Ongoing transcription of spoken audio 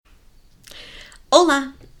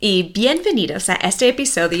Hola y bienvenidos a este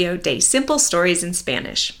episodio de Simple Stories in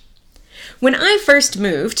Spanish. When I first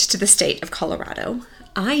moved to the state of Colorado,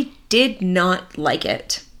 I did not like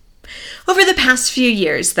it. Over the past few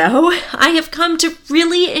years, though, I have come to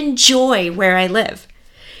really enjoy where I live.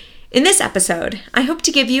 In this episode, I hope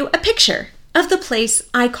to give you a picture of the place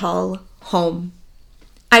I call home.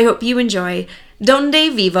 I hope you enjoy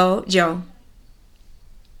Donde Vivo Yo.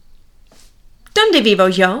 ¿Dónde vivo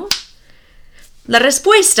yo? La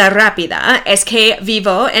respuesta rápida es que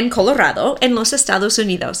vivo en Colorado, en los Estados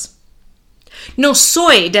Unidos. No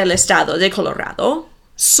soy del estado de Colorado,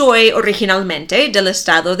 soy originalmente del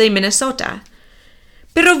estado de Minnesota.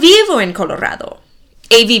 Pero vivo en Colorado.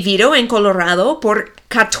 He vivido en Colorado por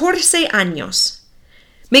 14 años.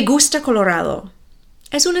 Me gusta Colorado.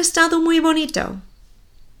 Es un estado muy bonito.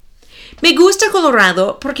 Me gusta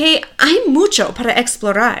Colorado porque hay mucho para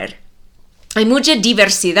explorar. Hay mucha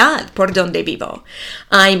diversidad por donde vivo.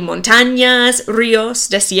 Hay montañas, ríos,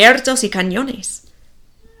 desiertos y cañones.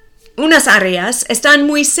 Unas áreas están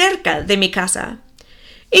muy cerca de mi casa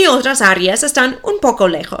y otras áreas están un poco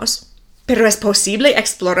lejos. Pero es posible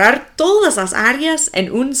explorar todas las áreas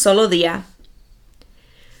en un solo día.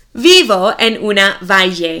 Vivo en una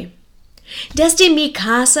valle. Desde mi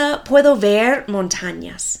casa puedo ver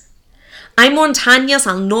montañas. Hay montañas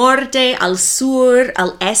al norte, al sur,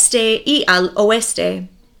 al este y al oeste.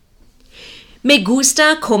 Me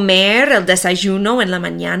gusta comer el desayuno en la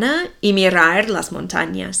mañana y mirar las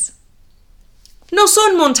montañas. No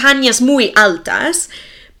son montañas muy altas,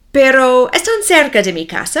 pero están cerca de mi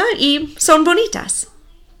casa y son bonitas.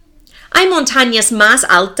 Hay montañas más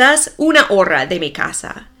altas 1 hora de mi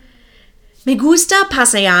casa. Me gusta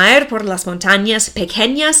pasear por las montañas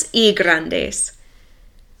pequeñas y grandes.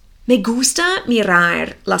 Me gusta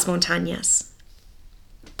mirar las montañas.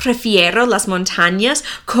 Prefiero las montañas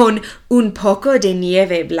con un poco de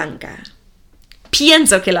nieve blanca.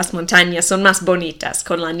 Pienso que las montañas son más bonitas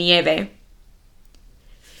con la nieve.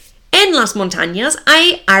 En las montañas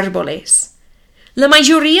hay árboles. La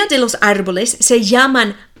mayoría de los árboles se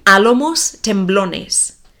llaman álamos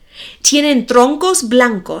temblones. Tienen troncos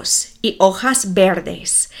blancos y hojas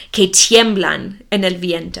verdes que tiemblan en el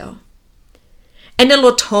viento. En el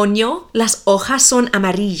otoño, las hojas son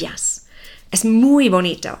amarillas. Es muy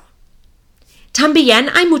bonito.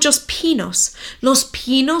 También hay muchos pinos. Los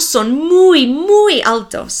pinos son muy, muy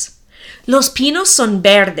altos. Los pinos son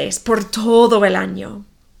verdes por todo el año.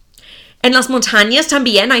 En las montañas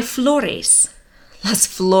también hay flores. Las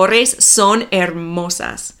flores son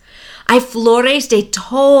hermosas. Hay flores de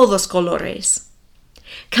todos colores.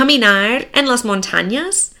 Caminar en las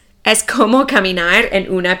montañas es como caminar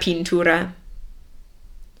en una pintura.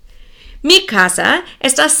 Mi casa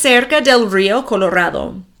está cerca del río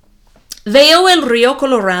Colorado. Veo el río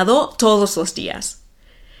Colorado todos los días.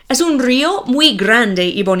 Es un río muy grande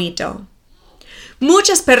y bonito.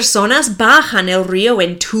 Muchas personas bajan el río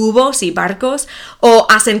en tubos y barcos o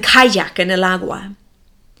hacen kayak en el agua.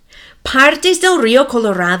 Partes del río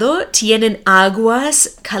Colorado tienen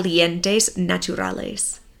aguas calientes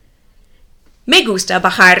naturales. Me gusta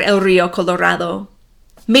bajar el río Colorado.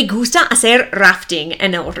 Me gusta hacer rafting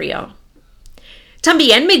en el río.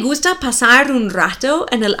 También me gusta pasar un rato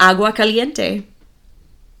en el agua caliente.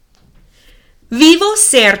 Vivo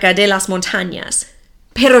cerca de las montañas,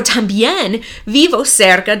 pero también vivo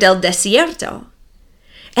cerca del desierto.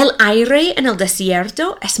 El aire en el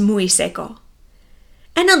desierto es muy seco.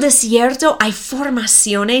 En el desierto hay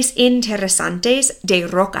formaciones interesantes de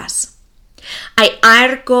rocas. Hay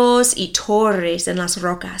arcos y torres en las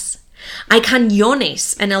rocas. Hay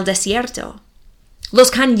cañones en el desierto. Los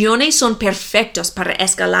cañones son perfectos para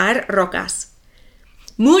escalar rocas.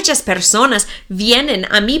 Muchas personas vienen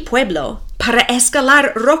a mi pueblo para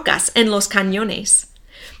escalar rocas en los cañones.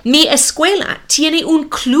 Mi escuela tiene un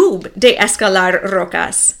club de escalar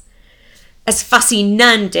rocas. Es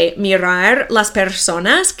fascinante mirar las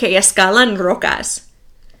personas que escalan rocas.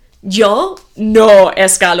 Yo no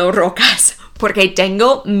escalo rocas porque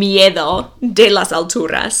tengo miedo de las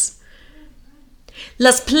alturas.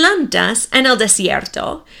 Las plantas en el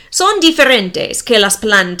desierto son diferentes que las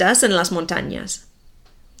plantas en las montañas.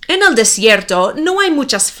 En el desierto no hay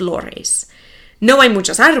muchas flores, no hay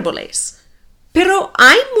muchos árboles, pero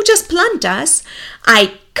hay muchas plantas,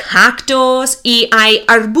 hay cactus y hay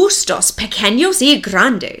arbustos pequeños y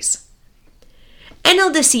grandes. En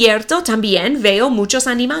el desierto también veo muchos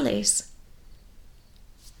animales.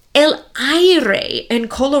 El aire en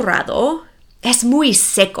Colorado es muy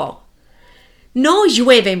seco. No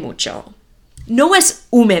llueve mucho. No es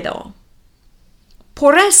húmedo.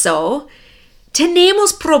 Por eso,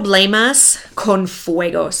 tenemos problemas con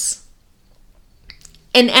fuegos.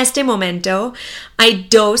 En este momento hay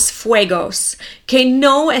 2 fuegos que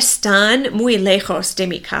no están muy lejos de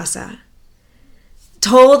mi casa.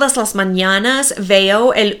 Todas las mañanas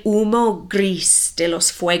veo el humo gris de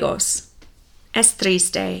los fuegos. Es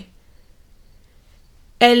triste.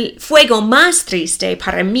 El fuego más triste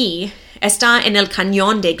para mí está en el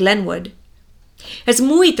cañón de Glenwood. Es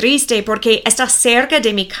muy triste porque está cerca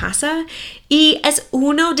de mi casa y es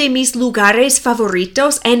uno de mis lugares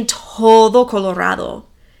favoritos en todo Colorado.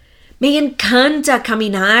 Me encanta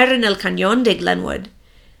caminar en el cañón de Glenwood.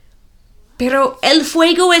 Pero el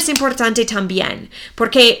fuego es importante también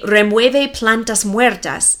porque remueve plantas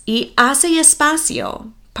muertas y hace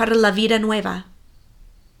espacio para la vida nueva.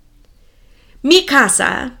 Mi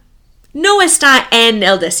casa no está en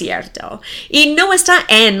el desierto y no está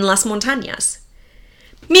en las montañas.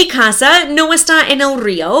 Mi casa no está en el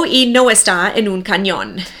río y no está en un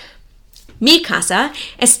cañón. Mi casa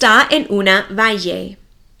está en una valle.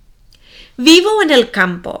 Vivo en el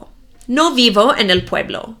campo, no vivo en el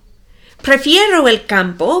pueblo. Prefiero el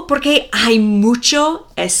campo porque hay mucho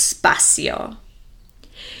espacio.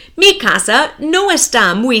 Mi casa no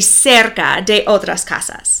está muy cerca de otras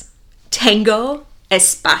casas. Tengo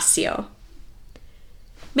espacio.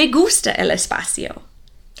 Me gusta el espacio.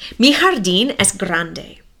 Mi jardín es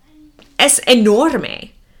grande. Es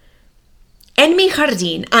enorme. En mi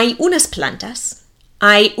jardín hay unas plantas,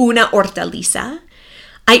 hay una hortaliza,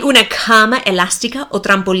 hay una cama elástica o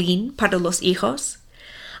trampolín para los hijos,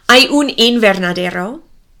 hay un invernadero,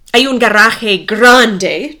 hay un garaje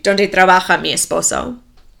grande donde trabaja mi esposo.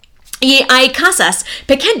 Y hay casas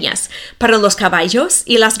pequeñas para los caballos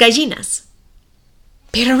y las gallinas.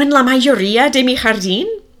 Pero en la mayoría de mi jardín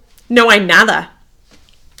no hay nada.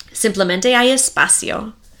 Simplemente hay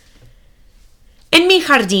espacio. En mi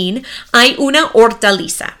jardín hay una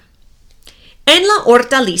hortaliza. En la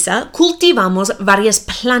hortaliza cultivamos varias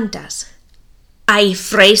plantas. Hay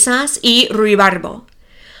fresas y ruibarbo.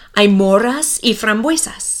 Hay moras y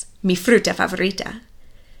frambuesas, mi fruta favorita.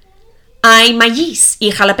 Hay maíz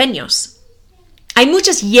y jalapeños. Hay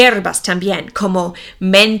muchas hierbas también, como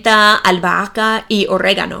menta, albahaca y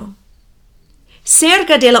orégano.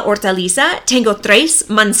 Cerca de la hortaliza tengo 3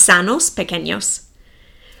 manzanos pequeños.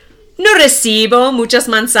 No recibo muchas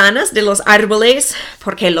manzanas de los árboles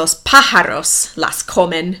porque los pájaros las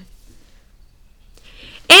comen.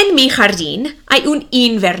 En mi jardín hay un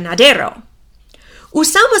invernadero.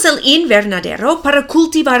 Usamos el invernadero para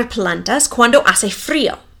cultivar plantas cuando hace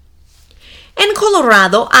frío. En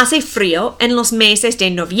Colorado hace frío en los meses de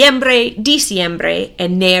noviembre, diciembre,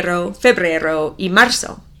 enero, febrero y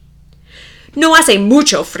marzo. No hace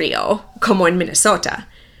mucho frío, como en Minnesota,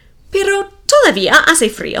 pero todavía hace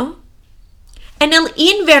frío. En el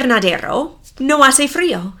invernadero no hace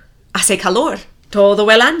frío, hace calor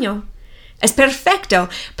todo el año. Es perfecto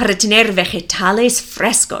para tener vegetales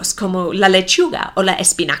frescos como la lechuga o la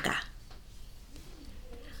espinaca.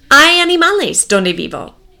 Hay animales donde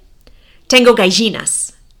vivo. Tengo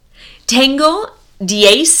gallinas. Tengo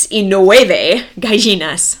 19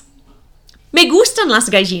 gallinas. Me gustan las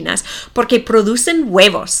gallinas porque producen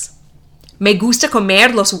huevos. Me gusta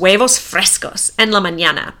comer los huevos frescos en la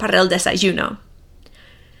mañana para el desayuno.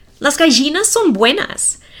 Las gallinas son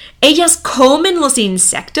buenas. Ellas comen los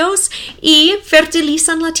insectos y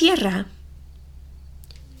fertilizan la tierra.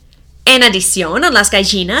 En adición a las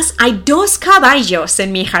gallinas, hay 2 caballos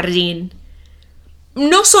en mi jardín.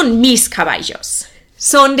 No son mis caballos,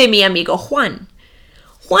 son de mi amigo Juan.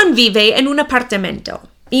 Juan vive en un apartamento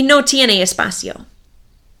y no tiene espacio.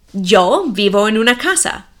 Yo vivo en una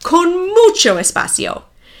casa con mucho espacio.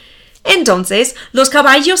 Entonces, los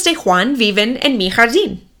caballos de Juan viven en mi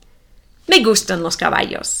jardín. Me gustan los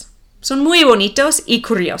caballos. Son muy bonitos y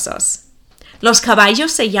curiosos. Los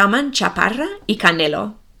caballos se llaman Chaparra y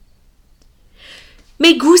Canelo.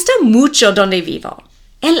 Me gusta mucho donde vivo.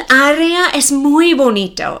 El área es muy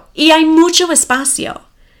bonito y hay mucho espacio.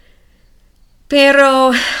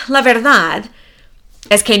 Pero la verdad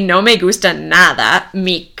es que no me gusta nada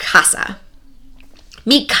mi casa.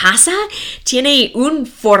 Mi casa tiene un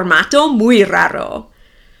formato muy raro.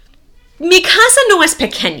 Mi casa no es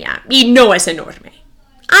pequeña y no es enorme.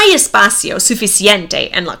 Hay espacio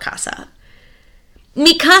suficiente en la casa.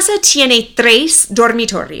 Mi casa tiene 3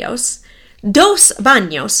 dormitorios, 2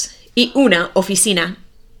 baños y una oficina.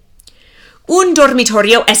 Un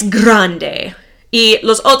dormitorio es grande y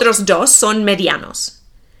los otros 2 son medianos.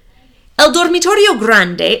 El dormitorio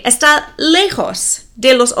grande está lejos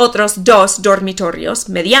de los otros 2 dormitorios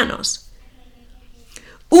medianos.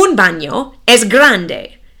 Un baño es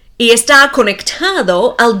grande y está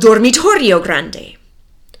conectado al dormitorio grande.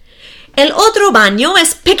 El otro baño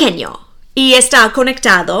es pequeño y está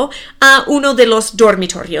conectado a uno de los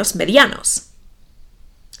dormitorios medianos.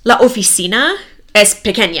 La oficina es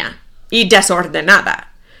pequeña y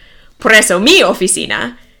desordenada. Por eso mi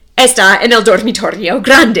oficina está en el dormitorio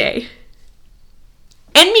grande.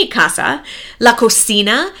 En mi casa, la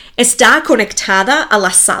cocina está conectada a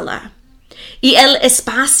la sala y el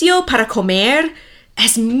espacio para comer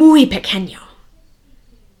es muy pequeño.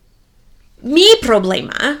 Mi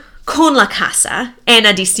problema con la casa, en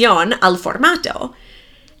adición al formato,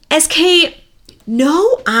 es que no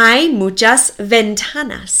hay muchas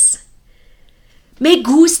ventanas. Me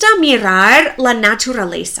gusta mirar la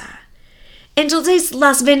naturaleza. Entonces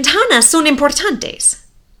las ventanas son importantes.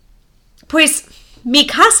 Pues mi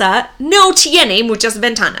casa no tiene muchas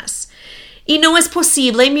ventanas y no es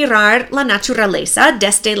posible mirar la naturaleza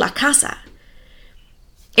desde la casa.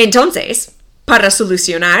 Entonces, para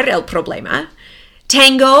solucionar el problema,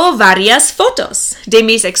 tengo varias fotos de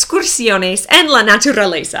mis excursiones en la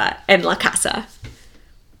naturaleza en la casa.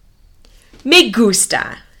 Me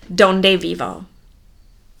gusta donde vivo.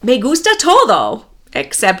 Me gusta todo,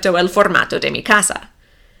 excepto el formato de mi casa.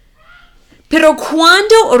 Pero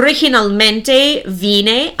cuando originalmente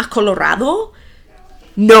vine a Colorado,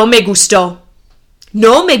 no me gustó.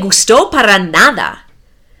 No me gustó para nada.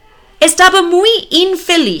 Estaba muy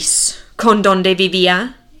infeliz con donde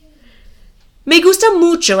vivía. Me gusta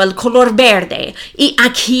mucho el color verde y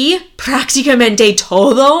aquí prácticamente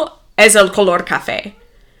todo es el color café.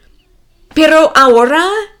 Pero ahora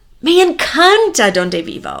me encanta donde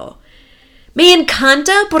vivo. Me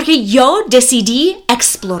encanta porque yo decidí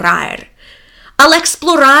explorar. Al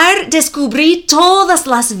explorar descubrí todas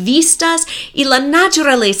las vistas y la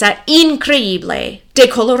naturaleza increíble de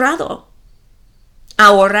Colorado.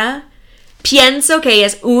 Ahora pienso que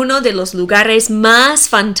es uno de los lugares más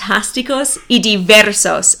fantásticos y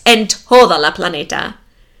diversos en toda la planeta.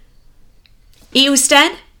 ¿Y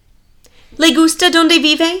usted? ¿Le gusta donde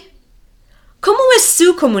vive? ¿Cómo es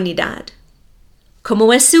su comunidad?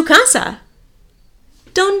 ¿Cómo es su casa?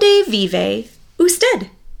 ¿Dónde vive usted?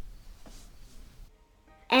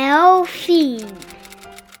 El fin.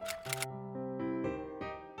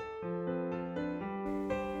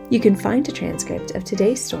 You can find a transcript of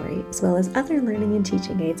today's story as well as other learning and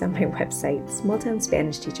teaching aids on my website,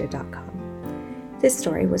 smalltownspanishteacher.com. This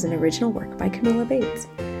story was an original work by Camilla Bates.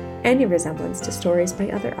 Any resemblance to stories by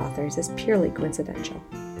other authors is purely coincidental,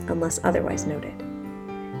 unless otherwise noted.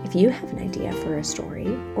 If you have an idea for a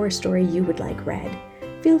story or a story you would like read,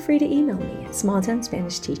 feel free to email me at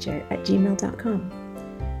smalltownspanishteacher@gmail.com.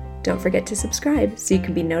 Don't forget to subscribe so you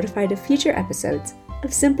can be notified of future episodes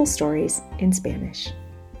of Simple Stories in Spanish.